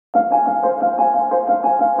You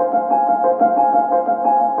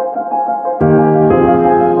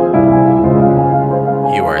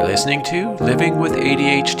are listening to Living with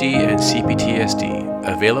ADHD and CPTSD,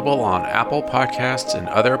 available on Apple Podcasts and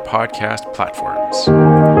other podcast platforms.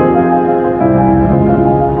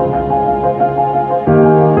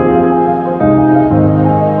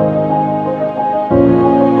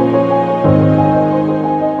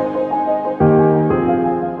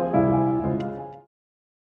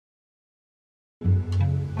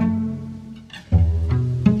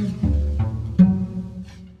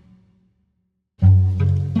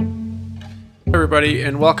 Hello everybody,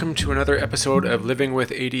 and welcome to another episode of Living with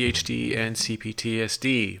ADHD and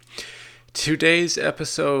CPTSD. Today's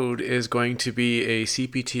episode is going to be a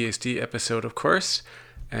CPTSD episode, of course,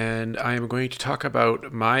 and I am going to talk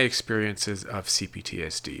about my experiences of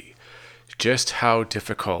CPTSD, just how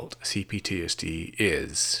difficult CPTSD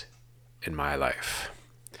is in my life.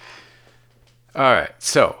 Alright,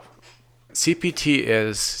 so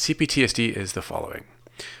CPTSD is the following.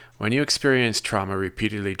 When you experience trauma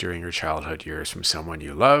repeatedly during your childhood years from someone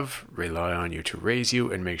you love, rely on you to raise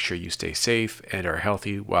you and make sure you stay safe and are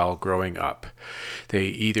healthy while growing up. They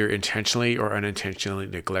either intentionally or unintentionally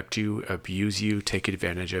neglect you, abuse you, take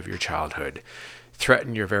advantage of your childhood,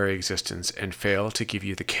 threaten your very existence, and fail to give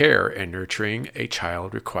you the care and nurturing a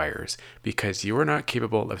child requires because you are not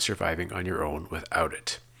capable of surviving on your own without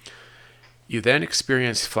it. You then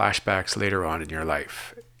experience flashbacks later on in your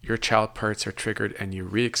life. Your child parts are triggered and you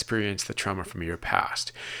re-experience the trauma from your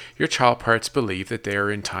past. Your child parts believe that they are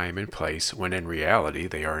in time and place when in reality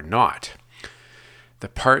they are not. The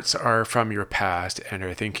parts are from your past and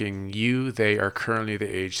are thinking they are currently the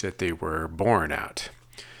age that they were born at.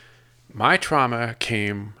 My trauma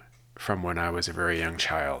came from when I was a very young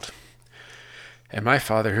child. And my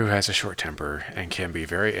father, who has a short temper and can be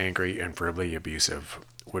very angry and verbally abusive,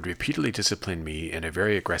 would repeatedly discipline me in a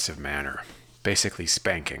very aggressive manner. Basically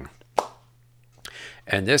spanking.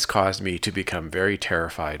 And this caused me to become very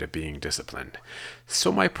terrified of being disciplined.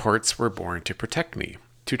 So my parts were born to protect me,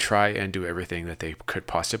 to try and do everything that they could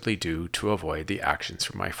possibly do to avoid the actions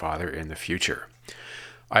from my father in the future.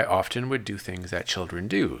 I often would do things that children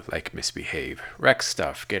do, like misbehave, wreck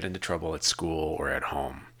stuff, get into trouble at school or at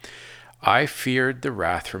home. I feared the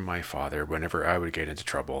wrath from my father whenever I would get into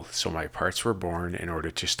trouble, so my parts were born in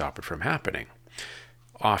order to stop it from happening.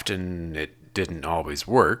 Often it didn't always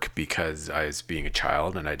work because I was being a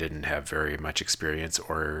child and I didn't have very much experience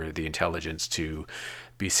or the intelligence to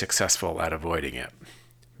be successful at avoiding it.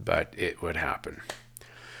 But it would happen.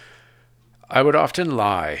 I would often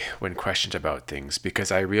lie when questioned about things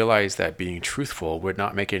because I realized that being truthful would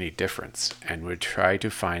not make any difference and would try to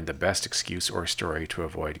find the best excuse or story to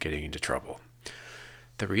avoid getting into trouble.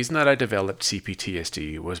 The reason that I developed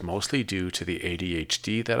CPTSD was mostly due to the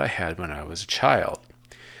ADHD that I had when I was a child.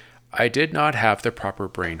 I did not have the proper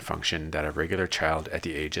brain function that a regular child at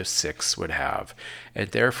the age of 6 would have, and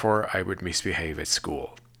therefore I would misbehave at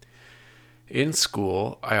school. In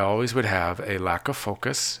school, I always would have a lack of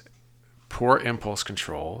focus, poor impulse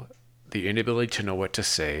control, the inability to know what to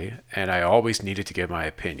say, and I always needed to give my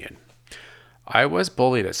opinion. I was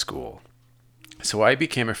bullied at school, so I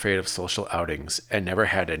became afraid of social outings and never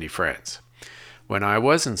had any friends. When I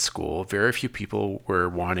was in school, very few people were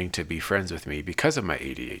wanting to be friends with me because of my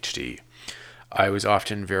ADHD. I was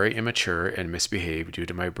often very immature and misbehaved due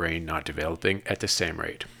to my brain not developing at the same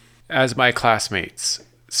rate as my classmates.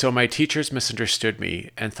 So my teachers misunderstood me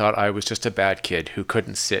and thought I was just a bad kid who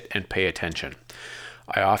couldn't sit and pay attention.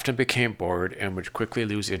 I often became bored and would quickly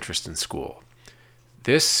lose interest in school.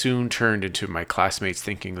 This soon turned into my classmates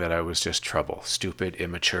thinking that I was just trouble, stupid,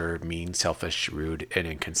 immature, mean, selfish, rude, and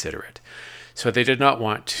inconsiderate. So they did not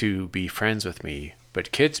want to be friends with me,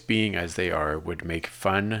 but kids being as they are would make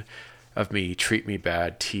fun of me, treat me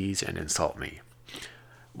bad, tease, and insult me.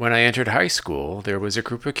 When I entered high school, there was a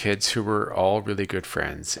group of kids who were all really good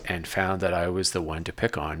friends and found that I was the one to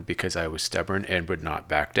pick on because I was stubborn and would not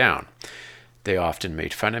back down. They often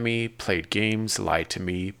made fun of me, played games, lied to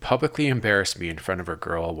me, publicly embarrassed me in front of a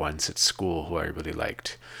girl once at school who I really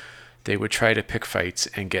liked. They would try to pick fights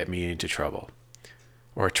and get me into trouble.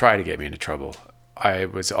 Or try to get me into trouble. I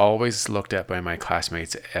was always looked at by my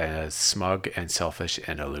classmates as smug and selfish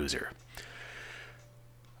and a loser.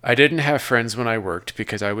 I didn't have friends when I worked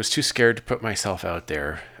because I was too scared to put myself out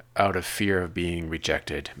there out of fear of being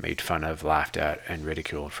rejected, made fun of, laughed at, and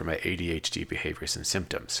ridiculed for my ADHD behaviors and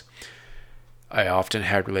symptoms. I often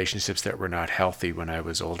had relationships that were not healthy when I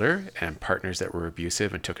was older and partners that were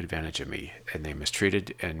abusive and took advantage of me, and they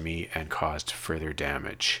mistreated me and caused further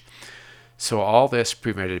damage. So all this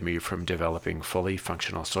prevented me from developing fully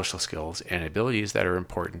functional social skills and abilities that are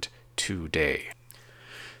important today.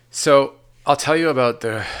 So I'll tell you about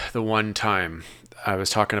the one time I was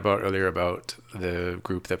talking about earlier about the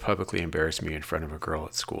group that publicly embarrassed me in front of a girl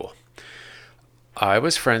at school. I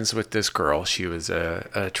was friends with this girl. She was a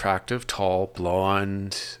attractive, tall,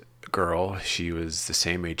 blonde girl. She was the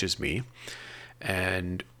same age as me.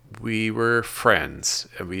 And we were friends.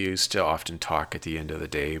 And we used to often talk at the end of the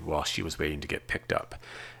day while she was waiting to get picked up.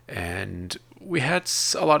 And we had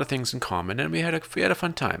a lot of things in common, and we had a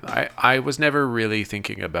fun time. I was never really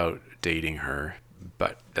thinking about dating her,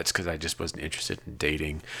 but that's because I just wasn't interested in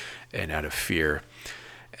dating and out of fear.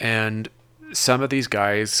 And some of these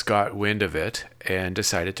guys got wind of it and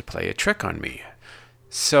decided to play a trick on me.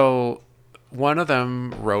 So one of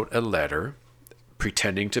them wrote a letter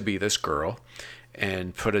pretending to be this girl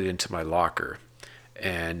and put it into my locker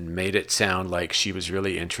and made it sound like she was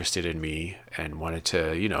really interested in me and wanted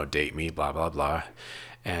to, date me, blah, blah, blah.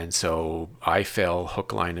 And so I fell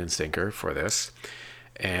hook, line, and sinker for this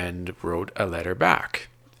and wrote a letter back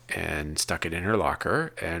and stuck it in her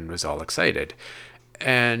locker and was all excited.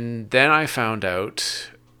 And then I found out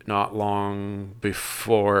not long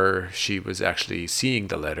before she was actually seeing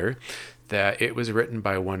the letter that it was written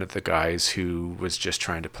by one of the guys who was just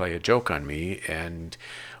trying to play a joke on me and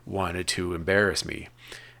wanted to embarrass me.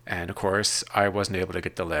 And of course, I wasn't able to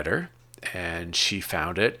get the letter, and she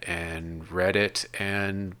found it and read it,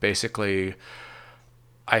 and basically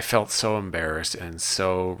I felt so embarrassed and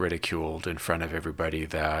so ridiculed in front of everybody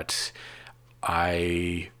that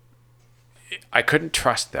I couldn't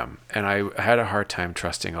trust them. And I had a hard time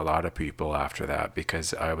trusting a lot of people after that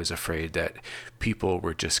because I was afraid that people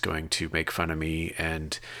were just going to make fun of me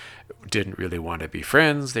and didn't really want to be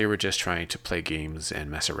friends. They were just trying to play games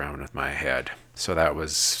and mess around with my head. So that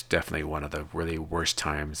was definitely one of the really worst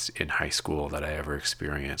times in high school that I ever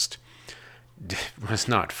experienced. It was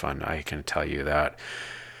not fun, I can tell you that.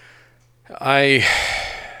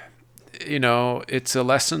 It's a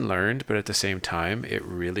lesson learned, but at the same time, it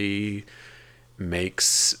really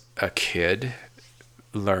makes a kid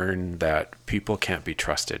learn that people can't be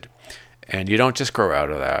trusted. And you don't just grow out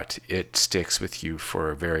of that. It sticks with you for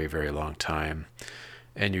a very, very long time.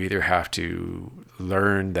 And you either have to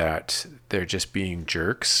learn that they're just being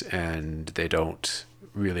jerks and they don't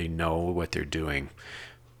really know what they're doing,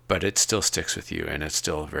 but it still sticks with you and it's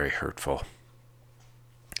still very hurtful.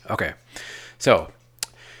 Okay, so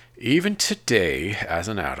even today, as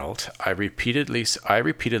an adult, I repeatedly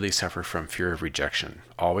suffer from fear of rejection,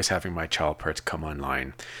 always having my child parts come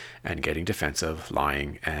online and getting defensive,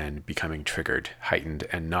 lying, and becoming triggered, heightened,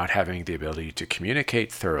 and not having the ability to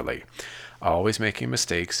communicate thoroughly, always making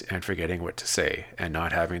mistakes and forgetting what to say, and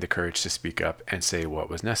not having the courage to speak up and say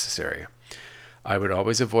what was necessary. I would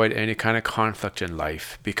always avoid any kind of conflict in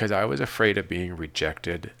life because I was afraid of being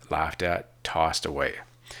rejected, laughed at, tossed away.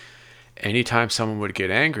 Anytime someone would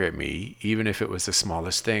get angry at me, even if it was the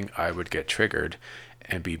smallest thing, I would get triggered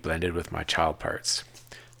and be blended with my child parts.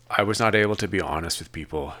 I was not able to be honest with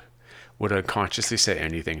people, would unconsciously say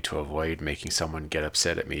anything to avoid making someone get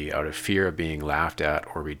upset at me out of fear of being laughed at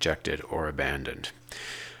or rejected or abandoned.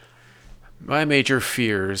 My major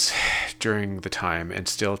fears during the time, and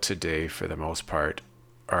still today for the most part,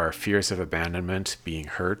 are fears of abandonment, being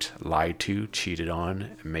hurt, lied to, cheated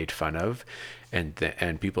on, made fun of,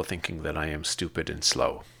 and people thinking that I am stupid and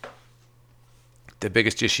slow. The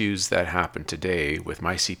biggest issues that happen today with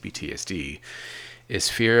my CPTSD is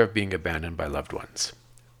fear of being abandoned by loved ones.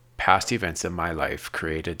 Past events in my life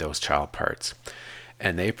created those child parts,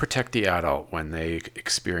 and they protect the adult when they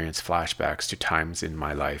experience flashbacks to times in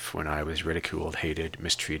my life when I was ridiculed, hated,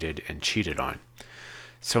 mistreated, and cheated on.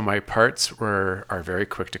 So my parts are very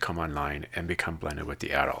quick to come online and become blended with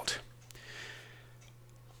the adult.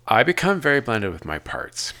 I become very blended with my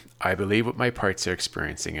parts. I believe what my parts are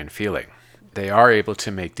experiencing and feeling. They are able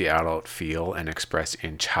to make the adult feel and express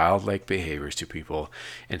in childlike behaviors to people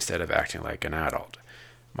instead of acting like an adult.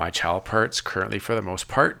 My child parts currently, for the most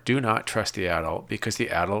part, do not trust the adult because the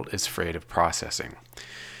adult is afraid of processing.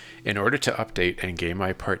 In order to update and gain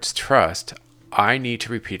my parts' trust, I need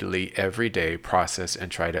to repeatedly every day process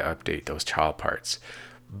and try to update those child parts.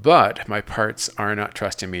 But my parts are not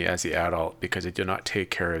trusting me as the adult because they do not take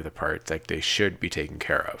care of the parts like they should be taken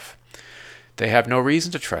care of. They have no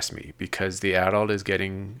reason to trust me because the adult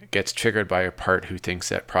gets triggered by a part who thinks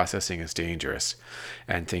that processing is dangerous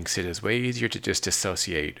and thinks it is way easier to just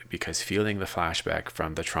dissociate because feeling the flashback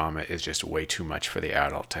from the trauma is just way too much for the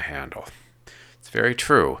adult to handle. It's very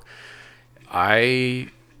true.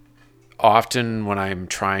 I often, when I'm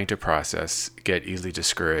trying to process, get easily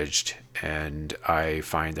discouraged and I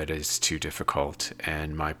find that it's too difficult.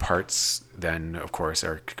 And my parts then, of course,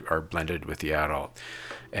 are blended with the adult,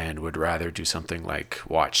 and would rather do something like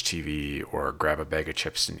watch TV or grab a bag of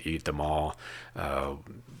chips and eat them all.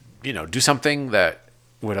 Do something that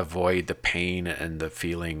would avoid the pain and the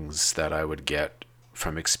feelings that I would get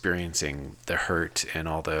from experiencing the hurt and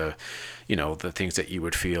all the, the things that you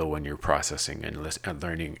would feel when you're processing and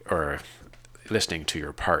learning or listening to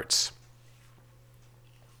your parts.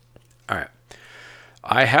 All right.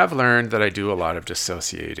 I have learned that I do a lot of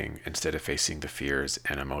dissociating instead of facing the fears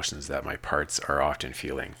and emotions that my parts are often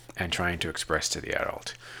feeling and trying to express to the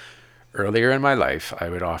adult. Earlier in my life, I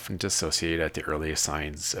would often dissociate at the earliest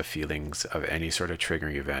signs of feelings of any sort of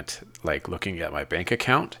triggering event, like looking at my bank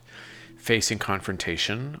account, facing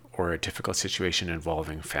confrontation, or a difficult situation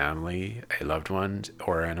involving family, a loved one,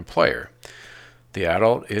 or an employer. The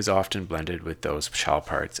adult is often blended with those child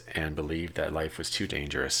parts and believed that life was too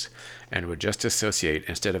dangerous and would just dissociate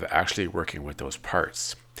instead of actually working with those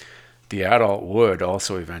parts. The adult would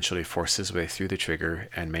also eventually force his way through the trigger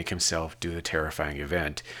and make himself do the terrifying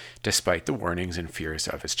event, despite the warnings and fears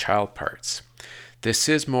of his child parts. This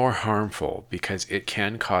is more harmful because it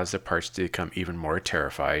can cause the parts to become even more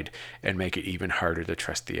terrified and make it even harder to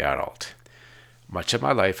trust the adult. Much of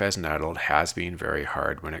my life as an adult has been very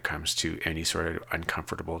hard when it comes to any sort of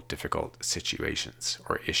uncomfortable, difficult situations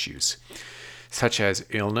or issues, such as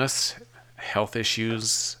illness, health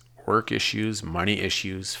issues, work issues, money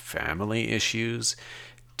issues, family issues,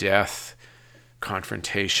 death,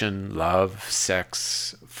 confrontation, love,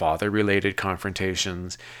 sex, father-related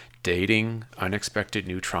confrontations, dating, unexpected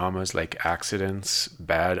new traumas like accidents,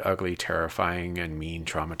 bad, ugly, terrifying, and mean,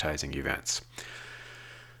 traumatizing events.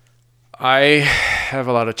 I have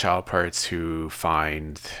a lot of child parts who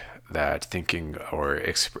find that thinking or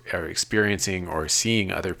experiencing or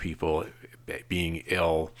seeing other people being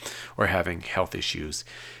ill or having health issues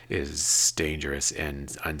is dangerous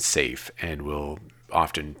and unsafe and will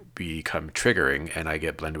often become triggering, and I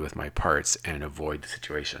get blended with my parts and avoid the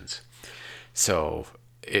situations. So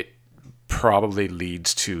it probably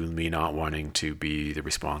leads to me not wanting to be the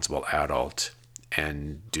responsible adult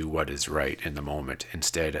and do what is right in the moment.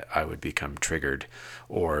 Instead, I would become triggered,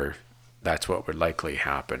 or that's what would likely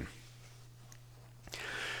happen.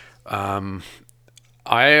 I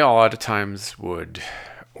a lot of times would,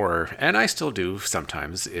 and I still do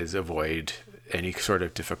sometimes, is avoid any sort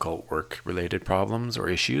of difficult work-related problems or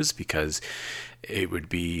issues because it would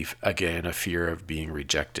be, again, a fear of being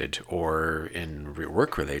rejected, or in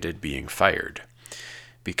work-related, being fired.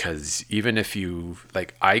 Because even if you,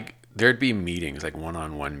 there'd be meetings, like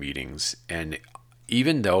one-on-one meetings, and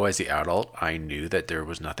even though as the adult I knew that there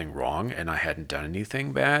was nothing wrong and I hadn't done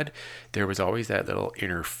anything bad, there was always that little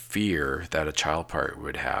inner fear that a child part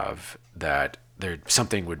would have that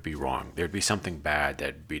something would be wrong. There'd be something bad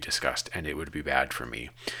that'd be discussed and it would be bad for me.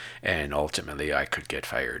 And ultimately I could get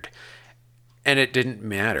fired. And it didn't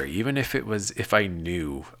matter, even if I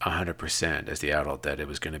knew 100% as the adult that it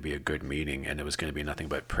was going to be a good meeting and it was going to be nothing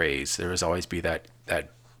but praise, there was always be that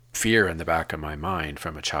fear in the back of my mind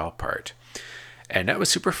from a child part. And that was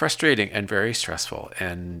super frustrating and very stressful.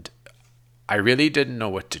 And I really didn't know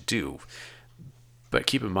what to do. But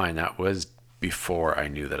keep in mind, that was before I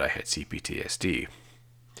knew that I had CPTSD.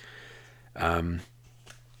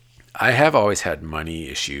 I have always had money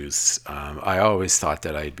issues. I always thought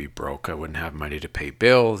that I'd be broke. I wouldn't have money to pay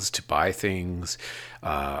bills, to buy things.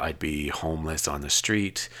 I'd be homeless on the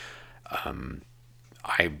street. I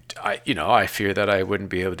fear that I wouldn't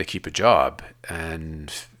be able to keep a job.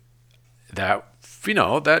 And that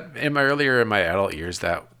in my adult years,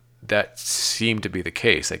 that seemed to be the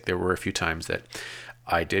case. Like, there were a few times that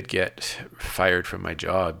I did get fired from my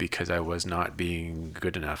job because I was not being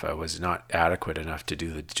good enough. I was not adequate enough to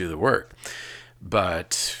do the work.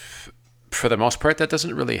 But for the most part, that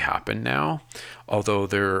doesn't really happen now. Although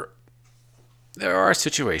there are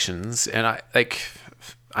situations, and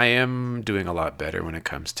I am doing a lot better when it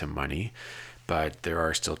comes to money, but there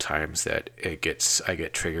are still times that I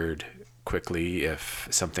get triggered quickly if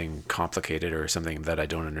something complicated or something that I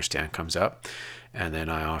don't understand comes up. And then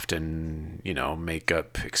I often, make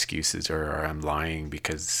up excuses, or I'm lying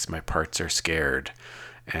because my parts are scared,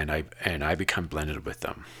 and I become blended with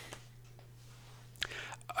them.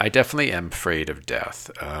 I definitely am afraid of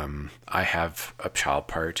death. I have a child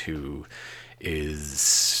part who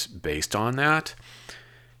is based on that.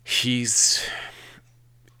 He's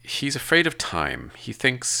afraid of time. He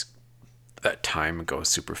thinks that time goes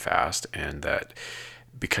super fast, and that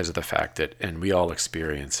because of the fact that, and we all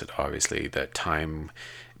experience it obviously, that time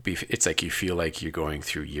it's like you feel like you're going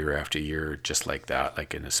through year after year just like that,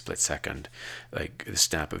 like in a split second, like the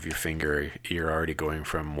snap of your finger. You're already going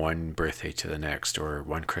from one birthday to the next, or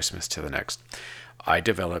one Christmas to the next. I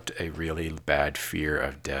developed a really bad fear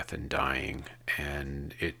of death and dying,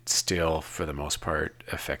 and it still, for the most part,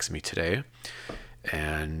 affects me today.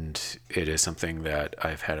 And it is something that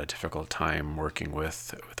I've had a difficult time working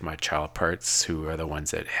with my child parts, who are the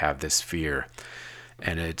ones that have this fear.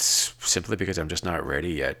 And it's simply because I'm just not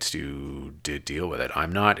ready yet to deal with it.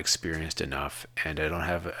 I'm not experienced enough, and I don't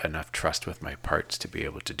have enough trust with my parts to be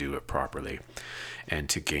able to do it properly and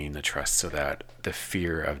to gain the trust, so that the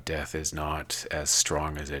fear of death is not as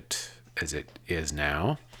strong as it is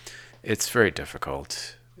now. It's very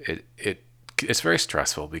difficult. It's very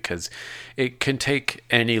stressful because it can take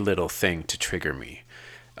any little thing to trigger me.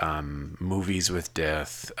 Movies with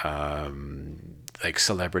death, like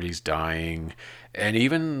celebrities dying, and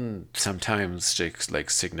even sometimes like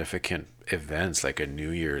significant events like a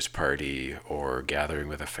New Year's party or gathering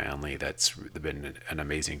with a family that's been an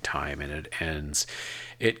amazing time and it ends.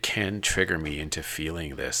 It can trigger me into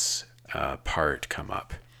feeling this part come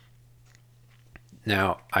up.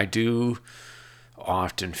 Now, I do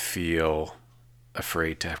often feel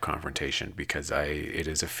afraid to have confrontation because it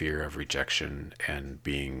is a fear of rejection and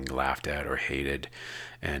being laughed at or hated,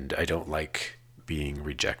 and I don't like being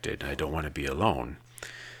rejected. I don't want to be alone.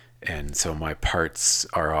 And so my parts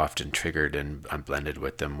are often triggered, and I'm blended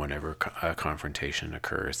with them whenever a confrontation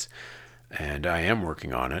occurs. And I am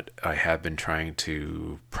working on it. I have been trying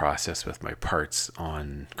to process with my parts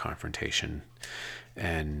on confrontation,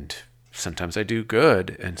 and sometimes I do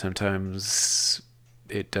good, and sometimes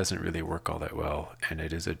it doesn't really work all that well, and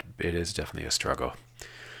it is definitely a struggle.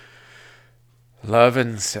 Love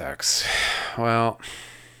and sex. Well,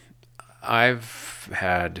 I've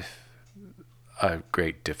had a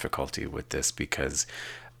great difficulty with this because,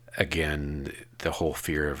 again, the whole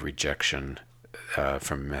fear of rejection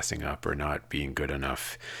from messing up or not being good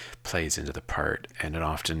enough plays into the part, and it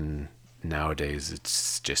often nowadays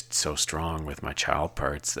it's just so strong with my child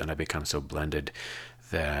parts, and I become so blended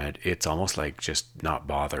that it's almost like just not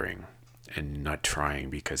bothering and not trying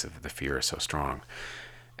because of the fear is so strong.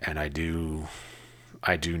 And I do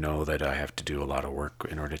know that I have to do a lot of work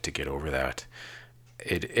in order to get over that.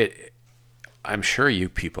 I'm sure you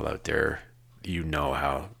people out there, you know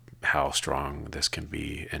how strong this can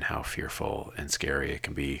be and how fearful and scary it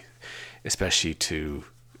can be, especially to,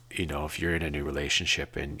 if you're in a new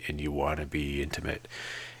relationship and you want to be intimate.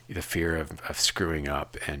 The fear of screwing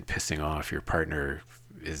up and pissing off your partner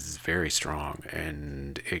is very strong,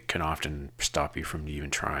 and it can often stop you from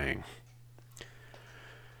even trying.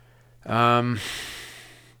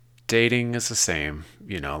 Dating is the same,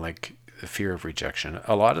 like the fear of rejection.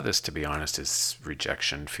 A lot of this, to be honest, is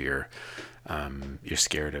rejection fear. You're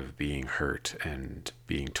scared of being hurt and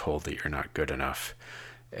being told that you're not good enough,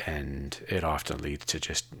 and it often leads to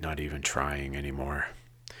just not even trying anymore.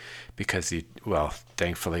 Because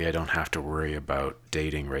thankfully I don't have to worry about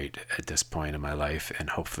dating right at this point in my life, and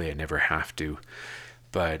hopefully I never have to.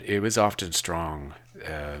 But it was often strong,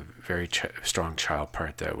 very strong child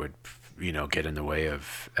part that would, get in the way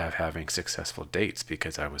of having successful dates,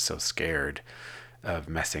 because I was so scared of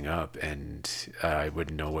messing up and I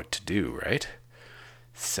wouldn't know what to do, right?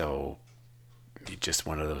 So just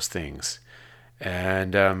one of those things.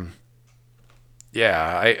 And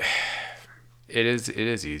it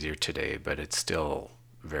is easier today, but it's still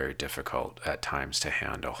very difficult at times to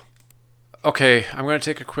handle. Okay, I'm going to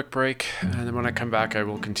take a quick break, and then when I come back, I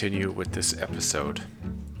will continue with this episode.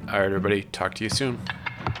 All right, everybody, talk to you soon.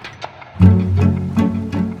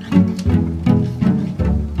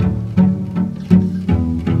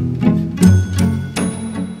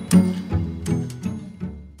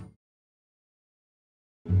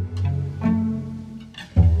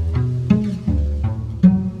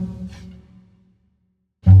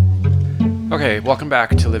 Okay, welcome back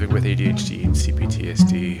to Living with ADHD and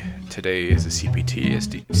CPTSD. Today is a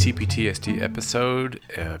CPTSD episode,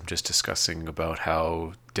 just discussing about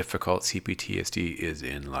how difficult CPTSD is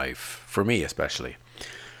in life, for me especially.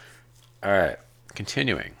 All right,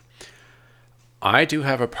 continuing. I do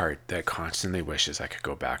have a part that constantly wishes I could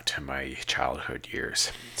go back to my childhood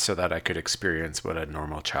years so that I could experience what a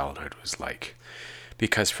normal childhood was like.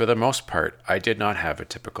 Because for the most part, I did not have a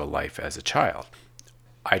typical life as a child.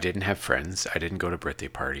 I didn't have friends. I didn't go to birthday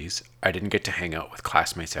parties. I didn't get to hang out with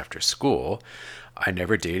classmates after school. I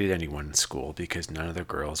never dated anyone in school because none of the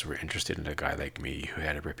girls were interested in a guy like me who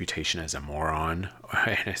had a reputation as a moron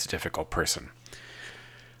and as a difficult person.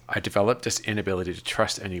 I developed this inability to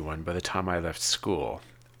trust anyone by the time I left school.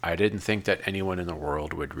 I didn't think that anyone in the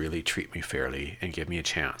world would really treat me fairly and give me a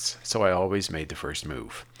chance, so I always made the first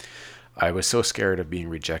move. I was so scared of being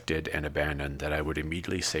rejected and abandoned that I would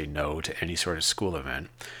immediately say no to any sort of school event,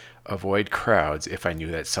 avoid crowds if I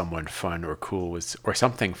knew that something fun or cool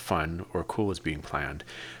was being planned,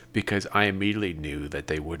 because I immediately knew that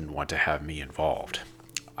they wouldn't want to have me involved.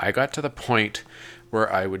 I got to the point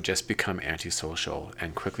where I would just become antisocial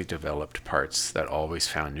and quickly developed parts that always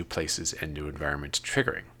found new places and new environments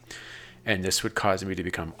triggering. And this would cause me to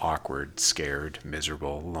become awkward, scared,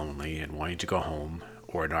 miserable, lonely, and wanting to go home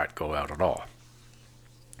or not go out at all.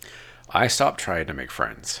 I stopped trying to make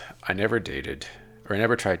friends. I never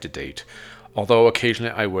tried to date, although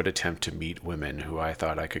occasionally I would attempt to meet women who I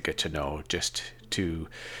thought I could get to know, just to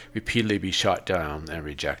repeatedly be shot down and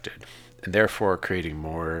rejected, and therefore creating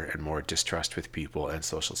more and more distrust with people and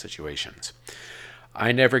social situations.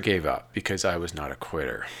 I never gave up because I was not a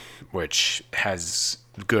quitter, which has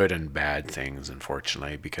good and bad things,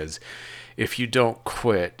 unfortunately, because if you don't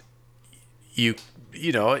quit, you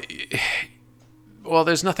you know, well,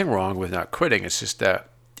 there's nothing wrong with not quitting. It's just that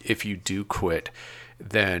if you do quit,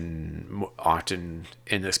 then often,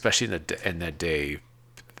 and especially in that day,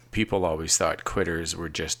 people always thought quitters were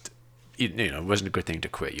just, it wasn't a good thing to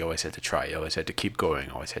quit. You always had to try. You always had to keep going.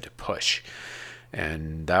 You always had to push,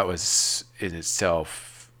 and that was in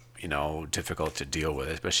itself, difficult to deal with,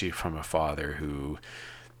 especially from a father who,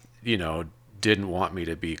 didn't want me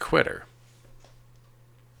to be a quitter.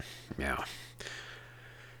 Yeah.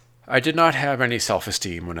 I did not have any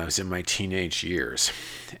self-esteem when I was in my teenage years,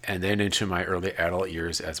 and then into my early adult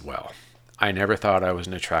years as well. I never thought I was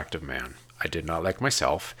an attractive man. I did not like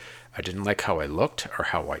myself. I didn't like how I looked or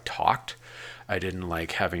how I talked. I didn't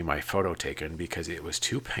like having my photo taken because it was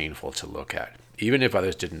too painful to look at, even if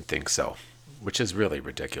others didn't think so, which is really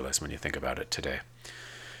ridiculous when you think about it today.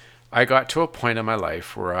 I got to a point in my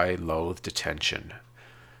life where I loathed attention.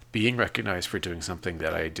 Being recognized for doing something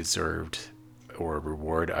that I deserved or a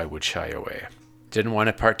reward, I would shy away. Didn't want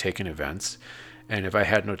to partake in events, and if I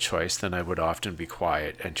had no choice, then I would often be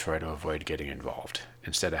quiet and try to avoid getting involved,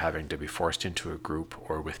 instead of having to be forced into a group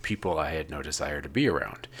or with people I had no desire to be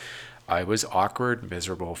around. I was awkward,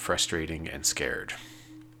 miserable, frustrating, and scared.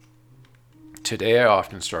 Today, I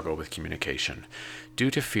often struggle with communication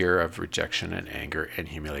due to fear of rejection and anger and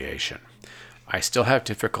humiliation. I still have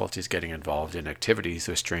difficulties getting involved in activities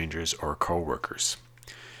with strangers or coworkers.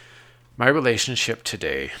 My relationship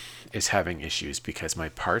today is having issues because my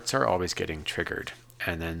parts are always getting triggered,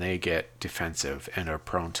 and then they get defensive and are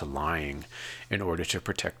prone to lying in order to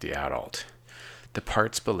protect the adult. The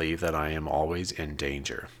parts believe that I am always in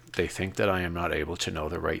danger. They think that I am not able to know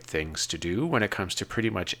the right things to do when it comes to pretty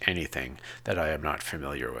much anything that I am not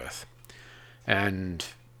familiar with. And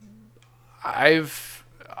I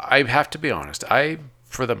have to be honest,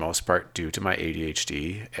 for the most part, due to my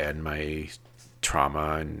ADHD and my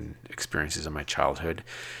trauma and experiences in my childhood,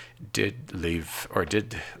 did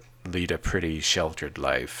lead a pretty sheltered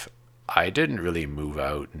life. I didn't really move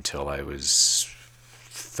out until I was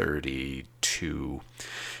 32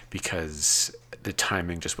 because the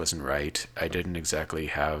timing just wasn't right. I didn't exactly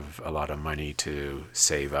have a lot of money to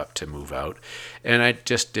save up to move out, and I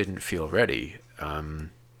just didn't feel ready.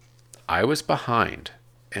 I was behind,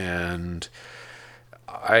 and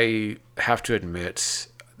I have to admit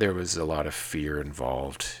there was a lot of fear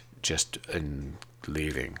involved just in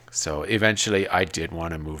leaving. So eventually I did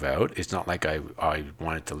want to move out. It's not like I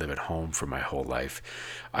wanted to live at home for my whole life.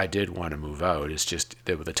 I did want to move out. It's just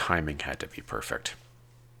that the timing had to be perfect.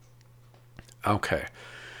 Okay.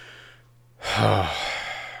 All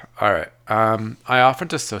right. I often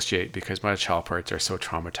dissociate because my child parts are so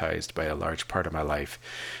traumatized by a large part of my life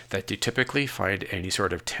that they typically find any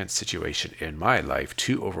sort of tense situation in my life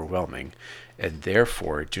too overwhelming and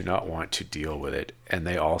therefore do not want to deal with it. And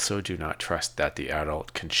they also do not trust that the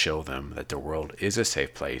adult can show them that the world is a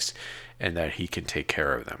safe place and that he can take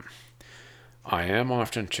care of them. I am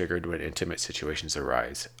often triggered when intimate situations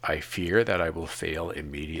arise. I fear that I will fail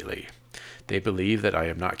immediately. They believe that I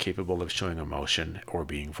am not capable of showing emotion or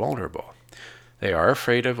being vulnerable. They are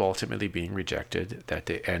afraid of ultimately being rejected,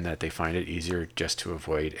 and that they find it easier just to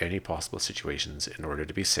avoid any possible situations in order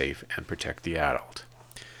to be safe and protect the adult.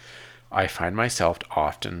 I find myself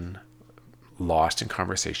often lost in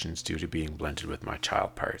conversations due to being blended with my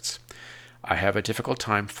child parts. I have a difficult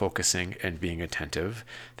time focusing and being attentive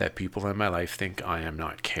that people in my life think I am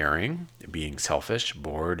not caring, being selfish,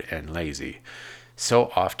 bored, and lazy.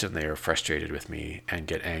 So often they are frustrated with me and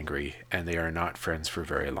get angry, and they are not friends for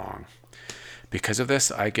very long. Because of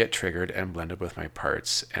this, I get triggered and blended with my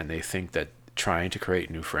parts, and they think that trying to create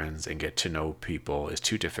new friends and get to know people is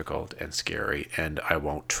too difficult and scary, and I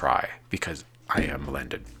won't try because I am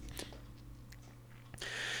blended.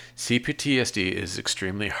 CPTSD is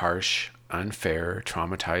extremely harsh, unfair,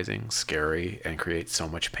 traumatizing, scary, and creates so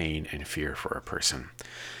much pain and fear for a person.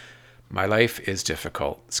 My life is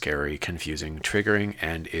difficult, scary, confusing, triggering,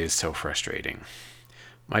 and is so frustrating.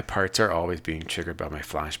 My parts are always being triggered by my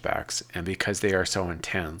flashbacks, and because they are so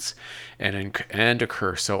intense and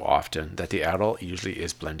occur so often that the adult usually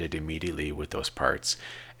is blended immediately with those parts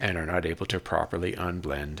and are not able to properly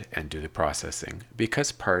unblend and do the processing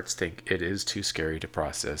because parts think it is too scary to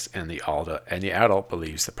process, and the adult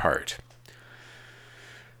believes the part.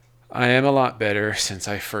 I am a lot better since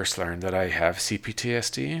I first learned that I have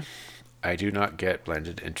CPTSD. I do not get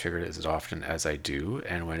blended and triggered as often as I do,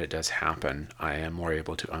 and when it does happen, I am more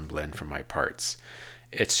able to unblend from my parts.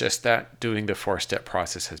 It's just that doing the 4-step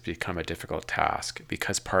process has become a difficult task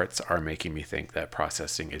because parts are making me think that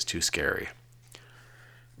processing is too scary.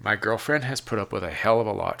 My girlfriend has put up with a hell of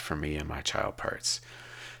a lot from me and my child parts.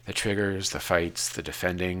 The triggers, the fights, the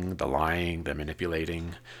defending, the lying, the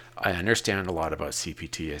manipulating. I understand a lot about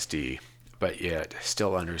CPTSD, but yet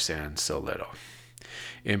still understand so little.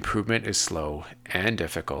 Improvement is slow and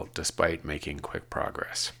difficult despite making quick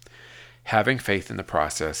progress. Having faith in the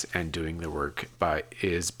process and doing the work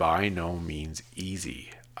is by no means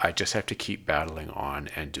easy. I just have to keep battling on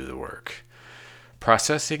and do the work.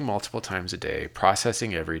 Processing multiple times a day,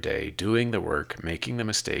 processing every day, doing the work, making the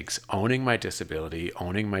mistakes, owning my disability,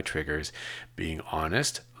 owning my triggers, being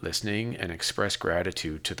honest, listening, and express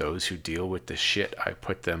gratitude to those who deal with the shit I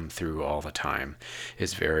put them through all the time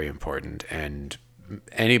is very important. And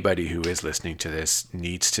anybody who is listening to this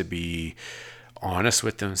needs to be honest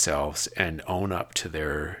with themselves and own up to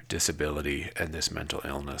their disability and this mental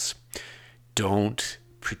illness. Don't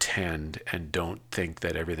pretend and don't think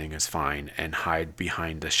that everything is fine and hide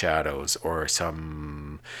behind the shadows or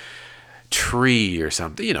some tree or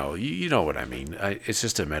something. You know what I mean. It's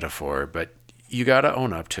just a metaphor, but you got to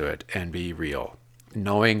own up to it and be real,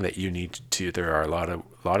 knowing that you need to. There are a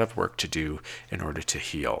lot of work to do in order to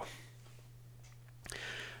heal.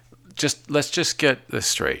 Let's just get this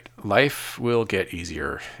straight. Life will get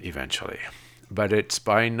easier eventually, but it's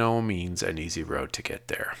by no means an easy road to get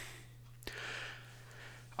there.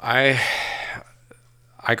 I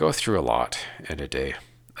go through a lot in a day.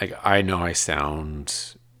 Like, I know I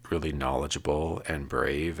sound really knowledgeable and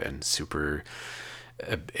brave and super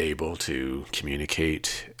able to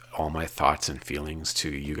communicate all my thoughts and feelings to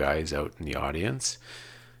you guys out in the audience,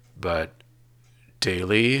 but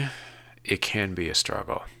daily it can be a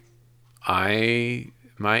struggle. My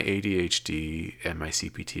ADHD and my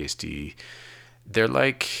CPTSD, they're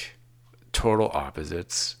like total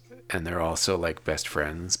opposites, and they're also like best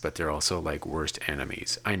friends, but they're also like worst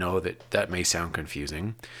enemies. I know that may sound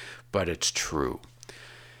confusing, but it's true.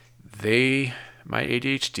 My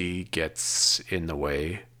ADHD gets in the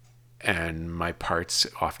way, and my parts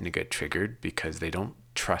often get triggered because they don't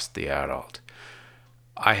trust the adult.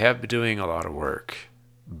 I have been doing a lot of work,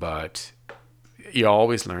 but you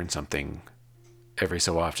always learn something every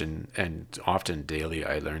so often, and often daily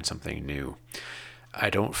I learn something new. I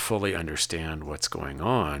don't fully understand what's going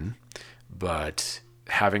on, but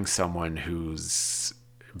having someone who's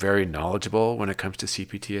very knowledgeable when it comes to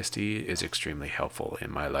CPTSD is extremely helpful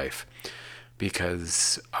in my life,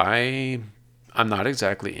 because I'm not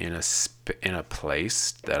exactly in a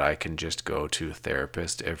place that I can just go to a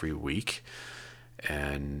therapist every week,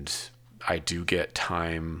 and I do get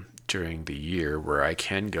time during the year where I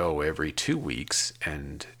can go every 2 weeks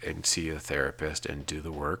and see a therapist and do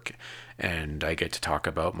the work, and I get to talk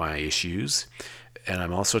about my issues. And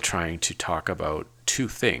I'm also trying to talk about two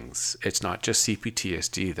things. It's not just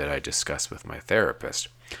CPTSD that I discuss with my therapist.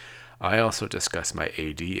 I also discuss my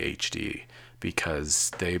ADHD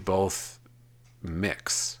because they both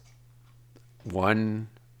mix. One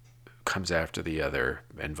comes after the other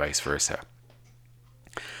and vice versa.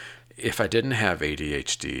 If I didn't have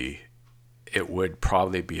ADHD, it would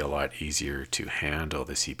probably be a lot easier to handle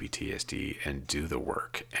the CPTSD and do the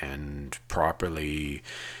work and properly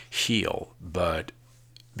heal. But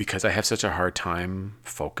because I have such a hard time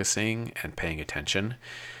focusing and paying attention,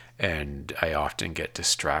 and I often get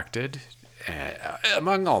distracted,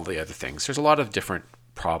 among all the other things, there's a lot of different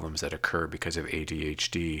problems that occur because of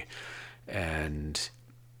ADHD, and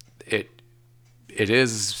it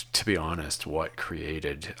is, to be honest, what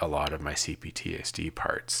created a lot of my CPTSD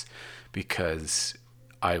parts, because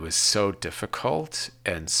I was so difficult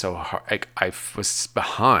and so hard. I was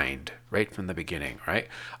behind right from the beginning, right?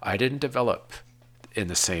 I didn't develop in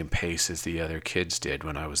the same pace as the other kids did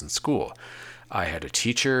when I was in school. I had a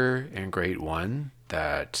teacher in grade one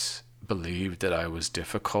that believed that I was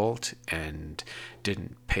difficult and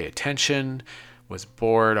didn't pay attention, was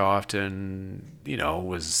bored often,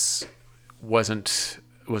 wasn't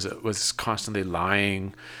was constantly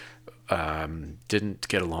lying, didn't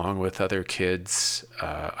get along with other kids.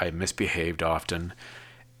 I misbehaved often.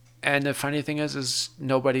 And the funny thing is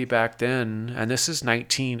nobody back then, and this is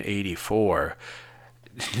 1984,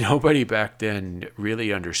 nobody back then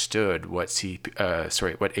really understood what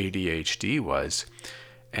ADHD was,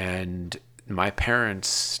 and my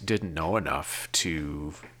parents didn't know enough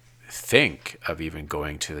to think of even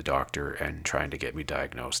going to the doctor and trying to get me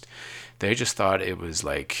diagnosed. They just thought it was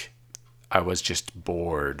like I was just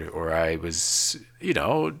bored, or I was,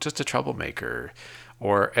 just a troublemaker,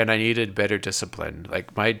 and I needed better discipline.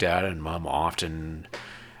 Like my dad and mom often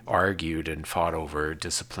argued and fought over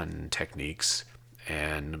discipline techniques,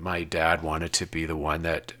 and my dad wanted to be the one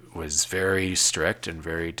that was very strict and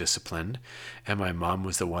very disciplined, and my mom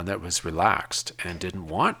was the one that was relaxed and didn't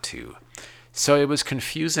want to. So it was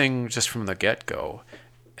confusing just from the get-go,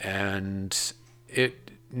 and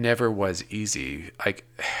it never was easy. Like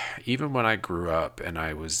even when I grew up and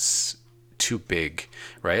I was too big,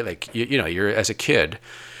 right? Like you're as a kid,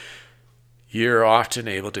 you're often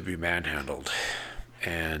able to be manhandled,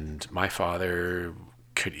 and my father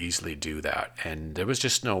could easily do that, and there was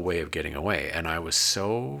just no way of getting away. And I was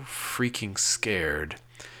so freaking scared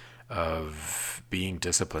of being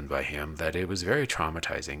disciplined by him that it was very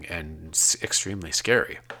traumatizing and extremely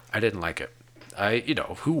scary. I didn't like it.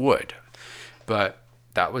 Who would? But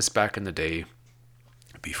that was back in the day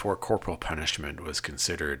before corporal punishment was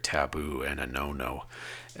considered taboo and a no-no.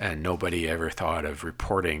 And nobody ever thought of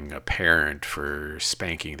reporting a parent for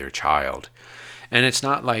spanking their child. And it's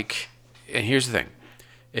not like, and here's the thing,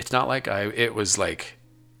 it's not like it was like,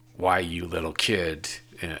 why you little kid?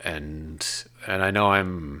 And I know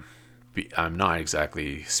I'm not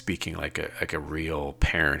exactly speaking like a real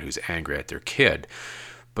parent who's angry at their kid,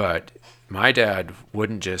 but my dad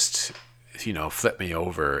wouldn't just flip me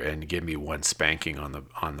over and give me one spanking on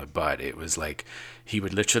the butt. It was like he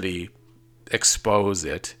would literally expose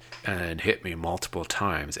it and hit me multiple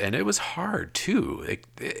times, and it was hard too.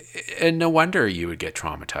 And no wonder you would get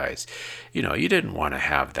traumatized. You didn't want to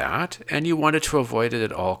have that, and you wanted to avoid it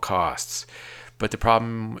at all costs. But the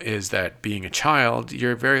problem is that being a child,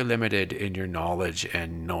 you're very limited in your knowledge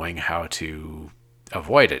and knowing how to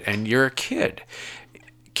avoid it. And you're a kid.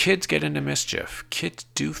 Kids get into mischief. Kids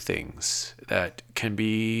do things that can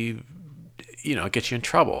be, get you in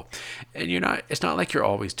trouble. And it's not like you're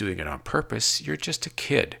always doing it on purpose. You're just a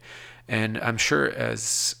kid. And I'm sure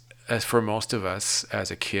as for most of us as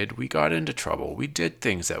a kid, we got into trouble. We did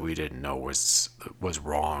things that we didn't know was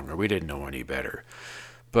wrong, or we didn't know any better.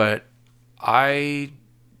 But I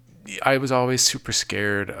was always super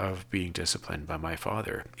scared of being disciplined by my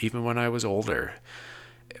father, even when I was older.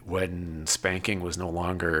 When spanking was no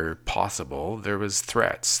longer possible, there was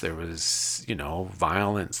threats. There was,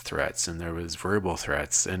 violence threats, and there was verbal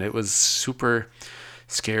threats, and it was super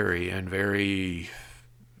scary and very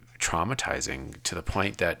traumatizing, to the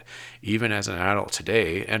point that even as an adult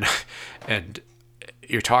today, and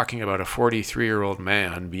you're talking about a 43-year-old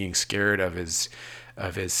man being scared of his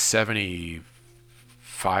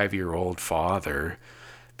 75-year-old father,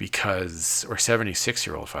 because, or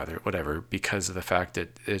 76-year-old father, whatever, because of the fact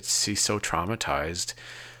that he's so traumatized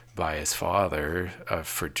by his father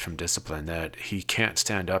from discipline that he can't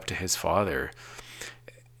stand up to his father,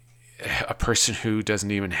 a person who doesn't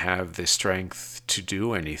even have the strength to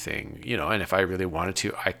do anything. And if I really wanted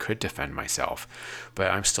to, I could defend myself, but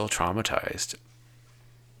I'm still traumatized.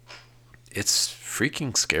 It's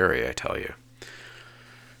freaking scary, I tell you.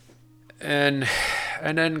 And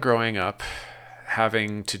then growing up,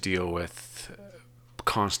 having to deal with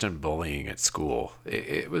constant bullying at school,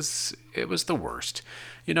 it was the worst.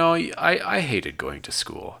 I hated going to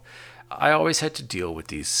school. I always had to deal with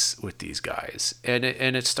these guys, and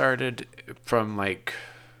it started from like,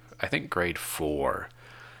 I think grade four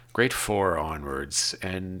onwards.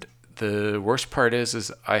 And the worst part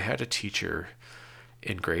is I had a teacher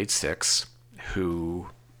in grade 6 who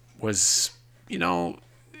was,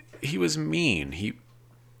 he was mean. He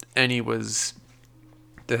was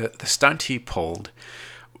the stunt he pulled,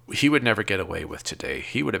 he would never get away with today.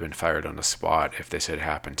 He would have been fired on the spot if this had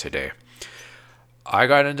happened today. I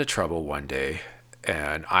got into trouble one day,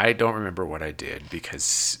 and I don't remember what I did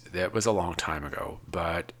because that was a long time ago.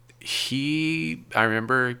 But I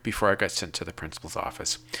remember before I got sent to the principal's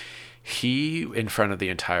office, he, in front of the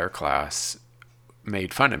entire class,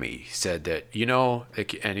 made fun of me. He said that,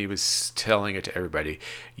 and he was telling it to everybody,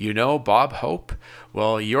 Bob Hope?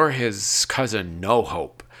 Well, you're his cousin, No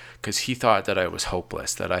Hope, because he thought that I was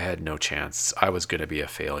hopeless, that I had no chance. I was going to be a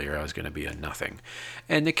failure. I was going to be a nothing.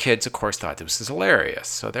 And the kids, of course, thought this was hilarious.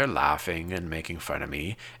 So they're laughing and making fun of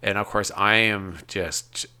me. And of course, I am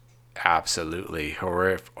just absolutely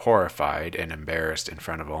horrified and embarrassed in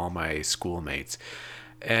front of all my schoolmates.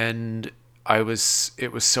 And it was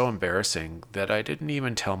so embarrassing that I didn't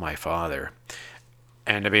even tell my father.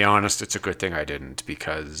 And to be honest, it's a good thing I didn't,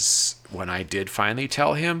 because when I did finally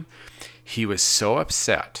tell him, he was so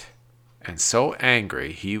upset and so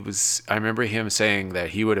angry. I remember him saying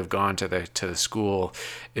that he would have gone to the school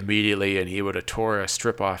immediately and he would have tore a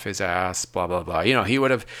strip off his ass, blah, blah, blah. He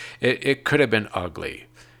would have, it could have been ugly,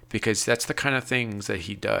 because that's the kind of things that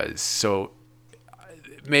he does. So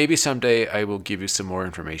maybe someday I will give you some more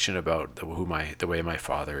information about the way my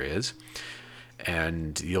father is,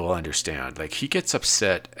 and you'll understand. Like, he gets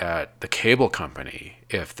upset at the cable company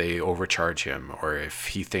if they overcharge him, or if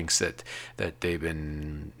he thinks that they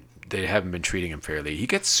haven't been treating him fairly. He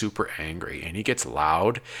gets super angry and he gets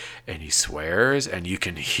loud and he swears, and you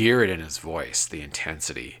can hear it in his voice, the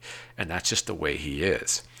intensity, and that's just the way he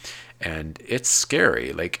is. And it's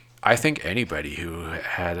scary. Like, I think anybody who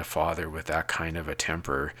had a father with that kind of a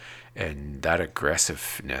temper and that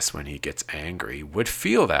aggressiveness when he gets angry would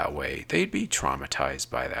feel that way. They'd be traumatized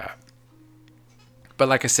by that. But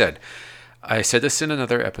like I said this in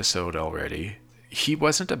another episode already, he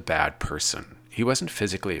wasn't a bad person. He wasn't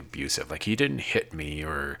physically abusive. Like, he didn't hit me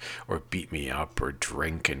or beat me up or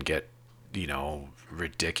drink and get,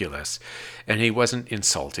 ridiculous. And he wasn't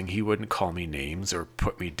insulting. He wouldn't call me names or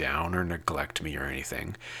put me down or neglect me or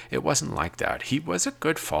anything. It wasn't like that. He was a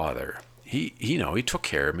good father. He took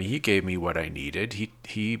care of me. He gave me what I needed.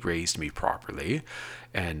 He raised me properly,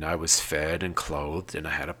 and I was fed and clothed, and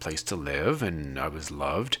I had a place to live, and I was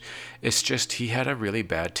loved. It's just he had a really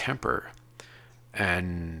bad temper.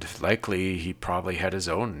 And likely he probably had his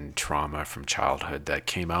own trauma from childhood that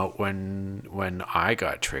came out when I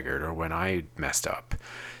got triggered or when I messed up.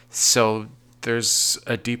 So there's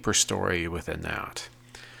a deeper story within that.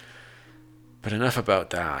 But enough about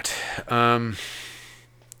that. I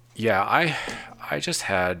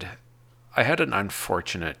had an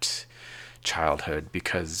unfortunate childhood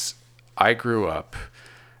because I grew up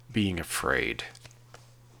being afraid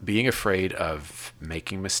of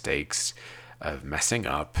making mistakes, of messing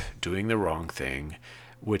up, doing the wrong thing,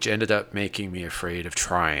 which ended up making me afraid of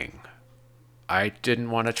trying. I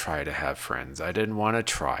didn't want to try to have friends. I didn't want to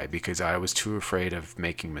try because I was too afraid of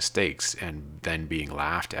making mistakes and then being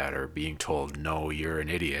laughed at or being told, no, you're an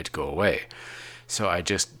idiot, go away. So I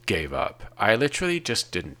just gave up. I literally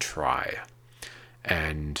just didn't try.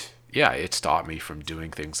 And yeah, it stopped me from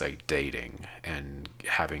doing things like dating and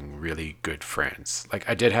having really good friends. Like,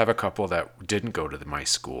 I did have a couple that didn't go to my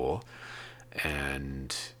school,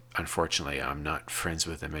 and unfortunately I'm not friends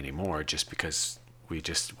with them anymore just because we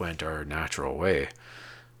just went our natural way.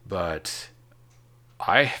 But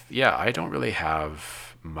I don't really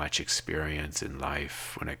have much experience in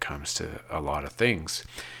life when it comes to a lot of things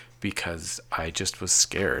because I just was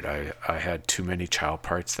scared. I had too many child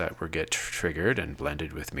parts that were get triggered and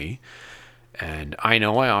blended with me. And I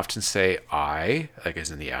know I often say I, like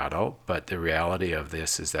as in the adult, but the reality of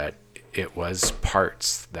this is that it was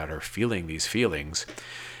parts that are feeling these feelings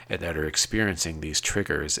and that are experiencing these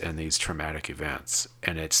triggers and these traumatic events.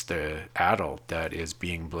 And it's the adult that is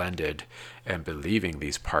being blended and believing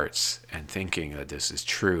these parts and thinking that this is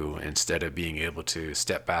true instead of being able to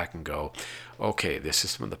step back and go, okay, this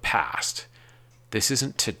is from the past. This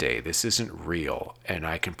isn't today. This isn't real. And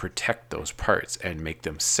I can protect those parts and make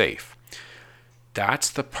them safe. That's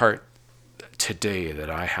the part today that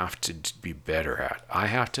I have to be better at. I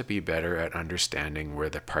have to be better at understanding where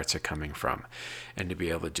the parts are coming from and to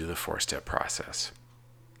be able to do the 4-step process.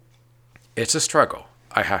 It's a struggle,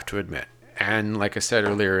 I have to admit. And like I said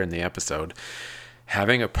earlier in the episode,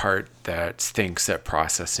 having a part that thinks that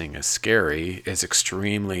processing is scary is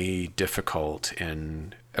extremely difficult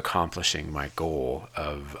in accomplishing my goal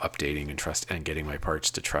of updating and trust and getting my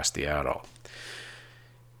parts to trust the adult.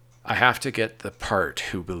 I have to get the part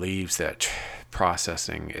who believes that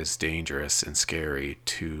processing is dangerous and scary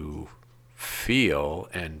to feel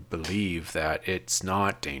and believe that it's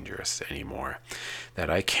not dangerous anymore,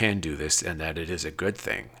 that I can do this and that it is a good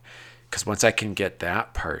thing. Because once I can get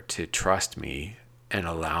that part to trust me and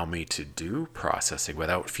allow me to do processing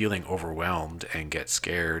without feeling overwhelmed and get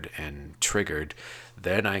scared and triggered,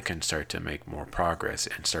 then I can start to make more progress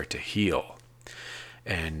and start to heal.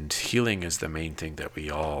 And healing is the main thing that we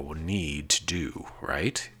all need to do,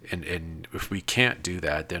 right? And if we can't do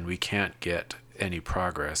that, then we can't get any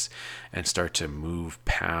progress and start to move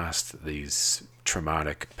past these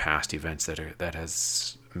traumatic past events that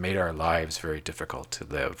has made our lives very difficult to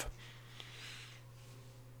live.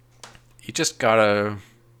 You just gotta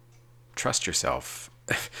trust yourself.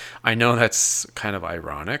 I know that's kind of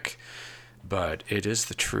ironic, but it is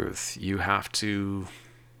the truth. You have to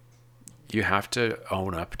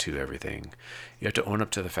own up to everything. You have to own up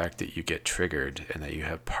to the fact that you get triggered and that you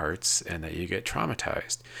have parts and that you get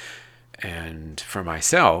traumatized. And for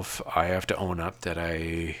myself, I have to own up that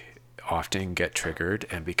I often get triggered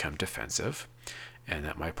and become defensive, and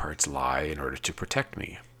that my parts lie in order to protect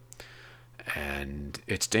me. And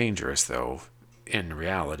it's dangerous, though, in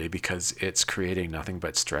reality, because it's creating nothing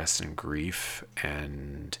but stress and grief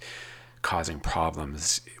and causing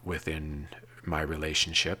problems within my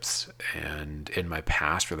relationships, and in my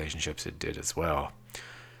past relationships it did as well.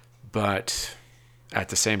 But at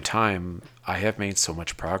the same time, I have made so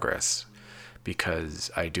much progress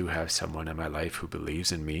because I do have someone in my life who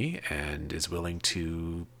believes in me and is willing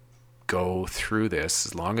to go through this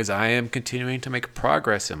as long as I am continuing to make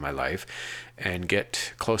progress in my life and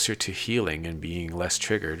get closer to healing and being less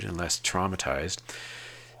triggered and less traumatized.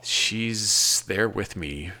 She's there with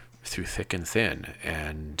me through thick and thin,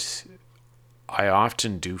 and I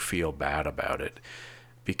often do feel bad about it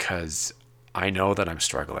because I know that I'm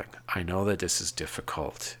struggling. I know that this is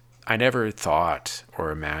difficult. I never thought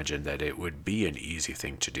or imagined that it would be an easy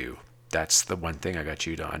thing to do. That's the one thing I got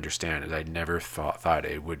you to understand, is I never thought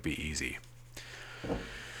it would be easy.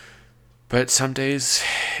 But some days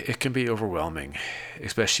it can be overwhelming,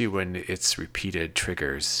 especially when it's repeated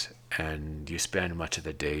triggers and you spend much of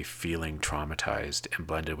the day feeling traumatized and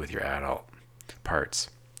blended with your adult parts,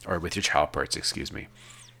 or with your child parts, excuse me.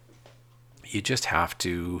 You just have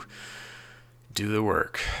to do the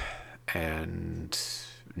work and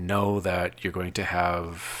know that you're going to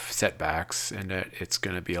have setbacks and that it's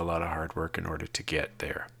going to be a lot of hard work in order to get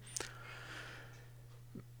there.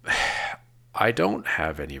 I don't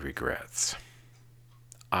have any regrets.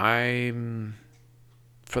 I'm,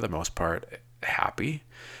 for the most part, happy,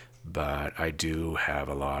 but I do have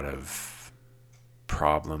a lot of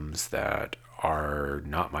problems that are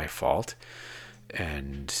not my fault.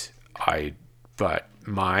 But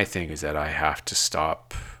my thing is that I have to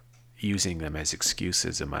stop using them as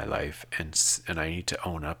excuses in my life, and I need to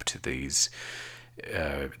own up to these,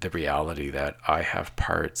 the reality that I have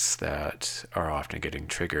parts that are often getting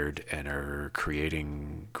triggered and are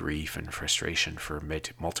creating grief and frustration for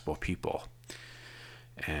multiple people.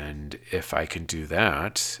 And if I can do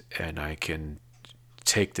that, and I can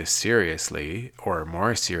take this seriously, or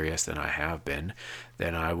more serious than I have been,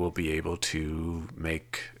 then I will be able to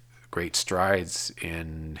make great strides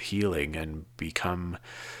in healing and become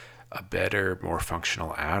a better, more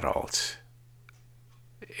functional adult.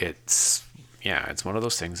 It's one of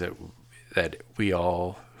those things that we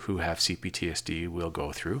all who have CPTSD will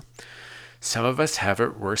go through. Some of us have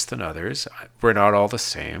it worse than others. We're not all the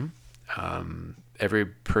same. Every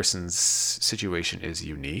person's situation is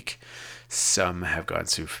unique. Some have gone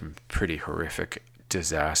through some pretty horrific,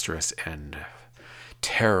 disastrous, and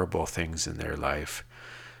terrible things in their life.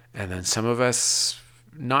 And then some of us,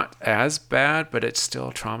 not as bad, but it's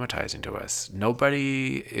still traumatizing to us.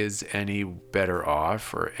 Nobody is any better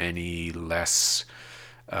off or any less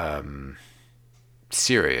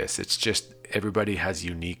serious. It's just everybody has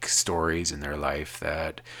unique stories in their life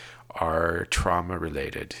that are trauma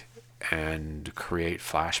related and create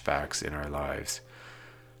flashbacks in our lives.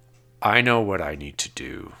 I know what I need to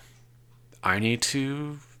do. I need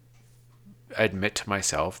to admit to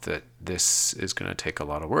myself that this is going to take a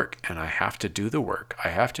lot of work, and I have to do the work. I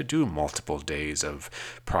have to do multiple days of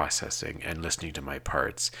processing and listening to my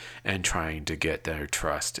parts and trying to get their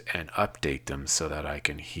trust and update them so that I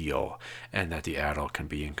can heal and that the adult can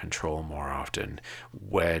be in control more often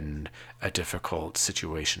when a difficult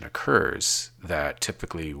situation occurs that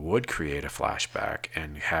typically would create a flashback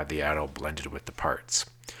and have the adult blended with the parts.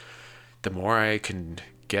 The more I can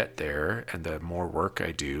get there and the more work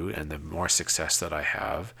I do and the more success that I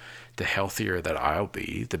have, the healthier that I'll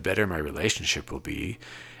be, the better my relationship will be.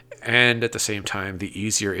 And at the same time, the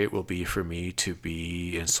easier it will be for me to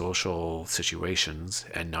be in social situations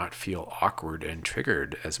and not feel awkward and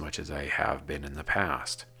triggered as much as I have been in the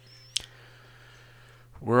past.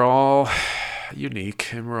 We're all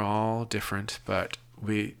unique and we're all different, but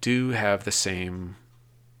we do have the same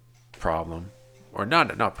problem. Or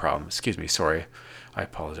not problem, excuse me, sorry. I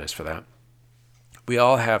apologize for that. We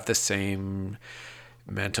all have the same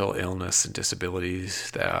mental illness and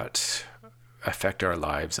disabilities that affect our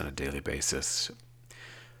lives on a daily basis.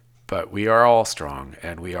 But we are all strong,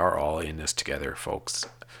 and we are all in this together, folks.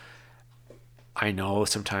 I know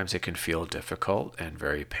sometimes it can feel difficult and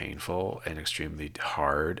very painful and extremely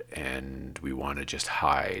hard, and we want to just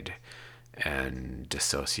hide and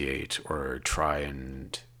dissociate or try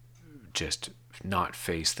and just not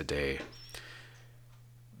face the day.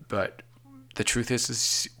 But the truth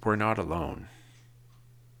is we're not alone.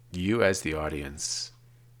 You as the audience,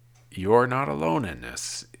 you're not alone in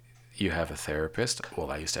this. You have a therapist.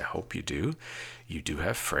 Well, at least I hope you do. You do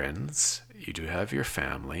have friends. You do have your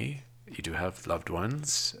family. You do have loved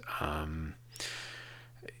ones.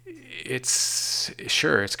 It's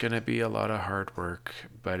going to be a lot of hard work,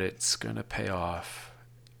 but it's going to pay off,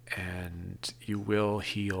 and you will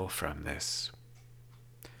heal from this.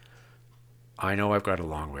 I know I've got a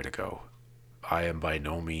long way to go. I am by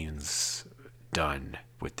no means done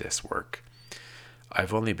with this work.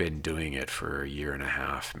 I've only been doing it for a year and a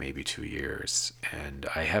half, maybe 2 years, and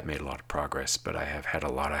I have made a lot of progress, but I have had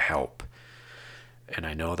a lot of help. And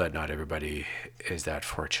I know that not everybody is that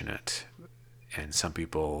fortunate, and some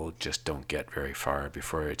people just don't get very far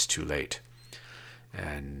before it's too late.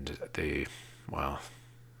 And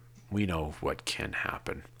we know what can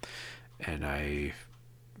happen. And I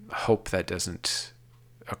hope that doesn't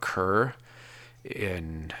occur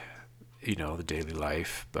in, the daily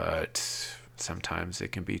life, but sometimes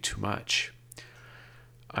it can be too much.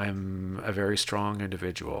 I'm a very strong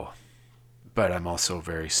individual, but I'm also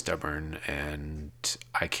very stubborn, and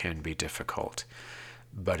I can be difficult.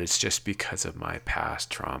 But it's just because of my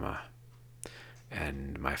past trauma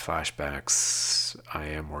and my flashbacks I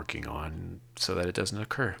am working on so that it doesn't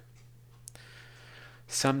occur.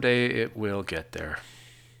 Someday it will get there.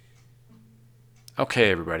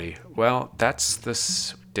 Okay, everybody. Well, that's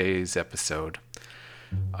this day's episode.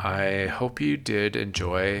 I hope you did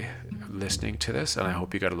enjoy listening to this, and I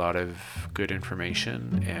hope you got a lot of good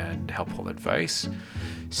information and helpful advice.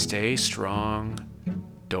 Stay strong.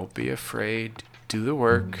 Don't be afraid. Do the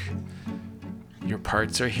work. Your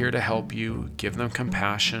parts are here to help you. Give them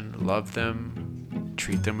compassion. Love them.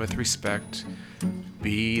 Treat them with respect.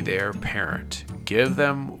 Be their parent. Give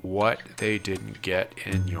them what they didn't get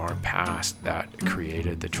in your past that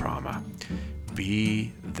created the trauma.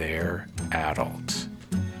 Be their adult.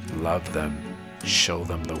 Love them. Show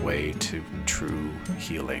them the way to true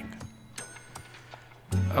healing.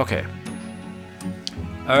 Okay.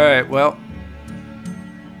 All right. Well,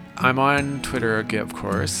 I'm on Twitter, of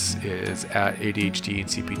course, is at ADHD and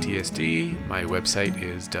CPTSD. My website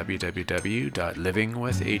is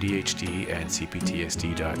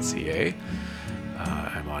www.livingwithadhdandcptsd.ca.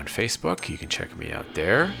 I'm on Facebook. You can check me out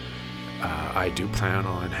there. I do plan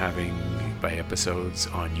on having my episodes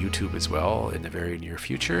on YouTube as well in the very near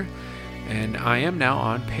future. And I am now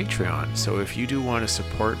on Patreon. So if you do want to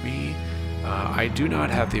support me, I do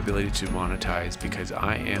not have the ability to monetize because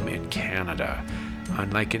I am in Canada.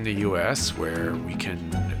 Unlike in the US, where we can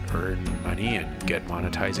earn money and get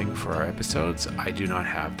monetizing for our episodes, I do not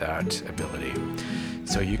have that ability.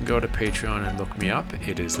 So you can go to Patreon and look me up.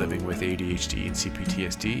 It is Living with ADHD and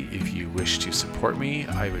CPTSD. If you wish to support me,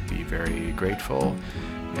 I would be very grateful.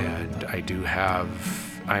 And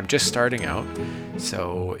I'm just starting out,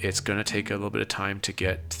 so it's going to take a little bit of time to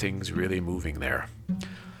get things really moving there.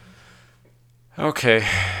 Okay.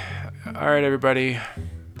 All right, everybody.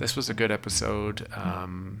 This was a good episode.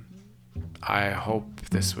 I hope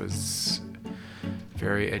this was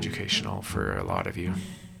very educational for a lot of you.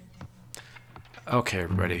 Okay,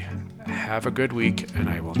 everybody. Have a good week, and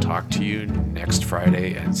I will talk to you next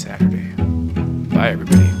Friday and Saturday. Bye,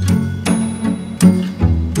 everybody.